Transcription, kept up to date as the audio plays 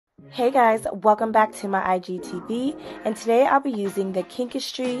Hey guys, welcome back to my IGTV, and today I'll be using the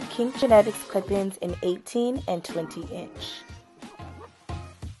Kinkistry Kinkgenetics clip-ins in 18 and 20 inch.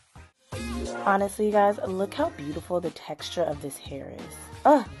 Honestly you guys, look how beautiful the texture of this hair is.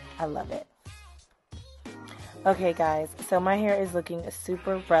 Oh, I love it. Okay guys, so my hair is looking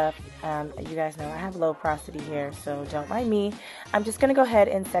super rough. You guys know I have low porosity hair, so don't mind me. I'm just going to go ahead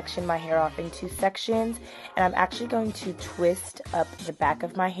and section my hair off in 2 sections, and I'm actually going to twist up the back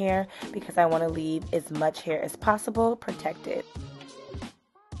of my hair because I want to leave as much hair as possible protected.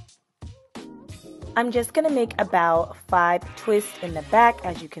 I'm just going to make about 5 twists in the back,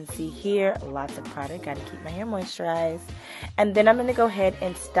 as you can see here. Lots of product, got to keep my hair moisturized. And then I'm going to go ahead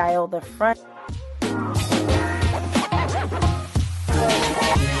and style the front.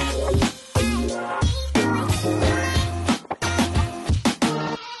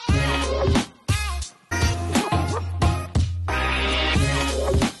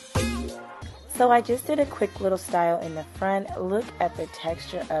 So I just did a quick little style in the front. Look at the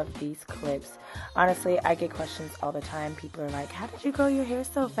texture of these clips. Honestly, I get questions all the time. People are like, how did you grow your hair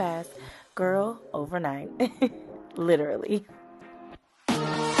so fast? Girl, overnight. Literally.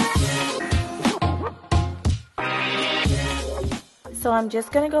 So I'm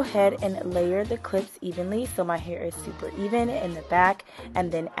just going to go ahead and layer the clips evenly so my hair is super even in the back,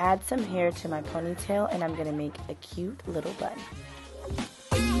 and then add some hair to my ponytail, and I'm going to make a cute little bun.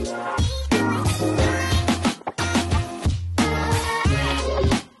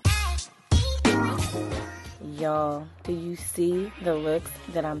 Y'all, do you see the looks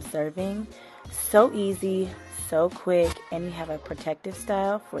that I'm serving? So easy, so quick, and you have a protective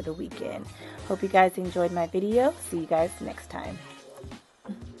style for the weekend. Hope you guys enjoyed my video. See you guys next time.